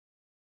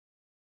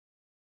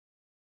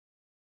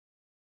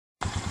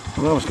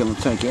Well, I was going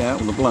to take it out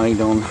with the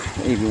blade on.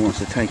 Evie wants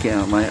to take it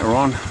out later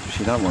on.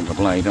 She don't want the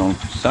blade on,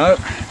 so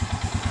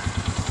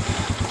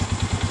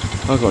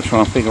I've got to try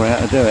and figure out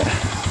how to do it.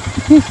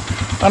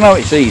 I know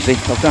it's easy.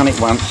 I've done it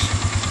once.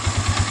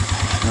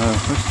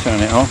 Let's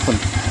turn it off and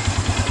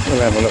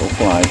we'll have a little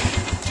play.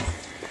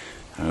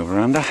 Over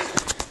under.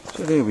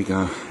 So there we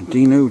go.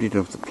 Denuded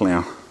of the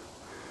plough.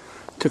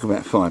 Took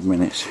about 5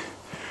 minutes,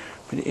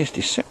 but it is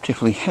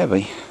deceptively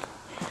heavy.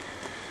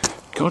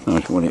 God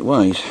knows what it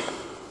weighs.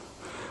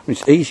 I mean,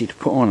 it's easy to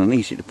put on and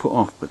easy to put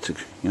off, but to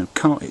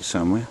cart it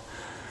somewhere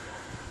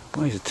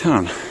weighs a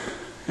ton.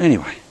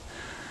 Anyway,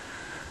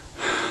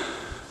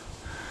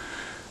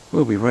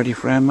 we'll be ready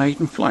for our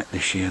maiden flight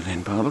this year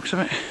then, by the looks of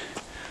it.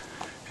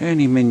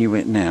 Any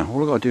minuet now.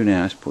 All I've got to do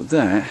now is put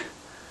that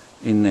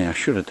in there. I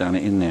should have done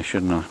it in there,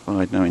 shouldn't I? But I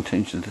had no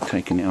intention of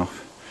taking it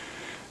off.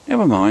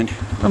 Never mind.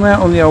 I'm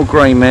out on the old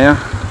grey mare.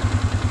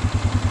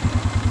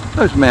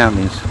 Those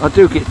mountains, I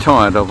do get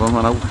tired of them,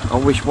 and I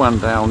wish one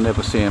day I'll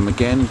never see them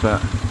again, but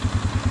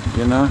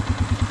you know,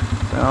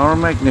 they are a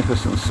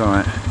magnificent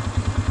sight.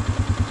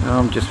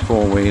 I'm just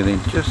four-wheeling,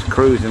 just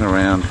cruising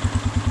around.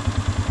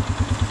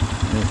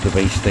 There's the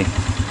beastie.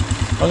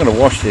 I'm going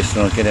to wash this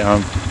when I get it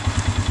home.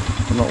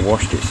 I've not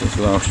washed it since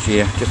last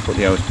year, just put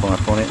the hose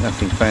pipe on it,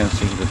 nothing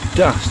fancy. The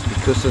dust,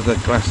 because of the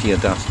glacier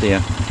dust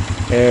here,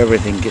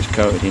 everything gets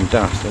coated in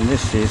dust, and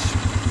this is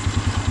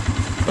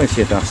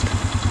glacier dust.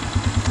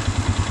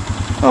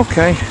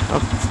 Okay,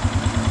 I'll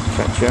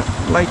catch you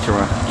later,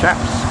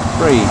 chaps.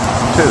 3,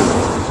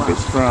 2,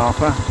 bits for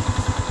Arthur.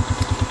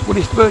 Well,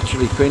 it's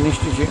virtually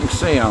finished, as you can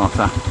see,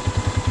 Arthur.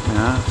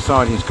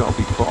 Siding's got to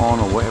be put on,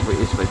 or whatever it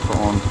is they put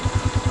on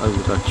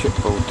over the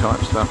chipboard type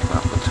stuff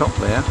up the top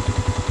there.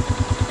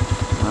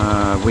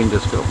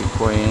 Windows got to be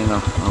put in,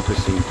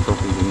 obviously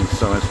probably the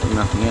inside's got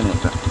nothing in it,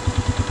 but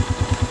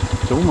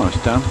it's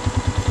almost done.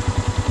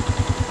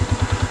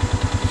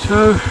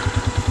 So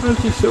I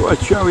just thought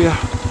I'd show you.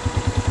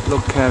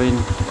 Look, Kevin,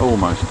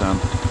 almost done.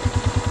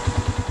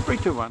 3,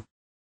 2, 1.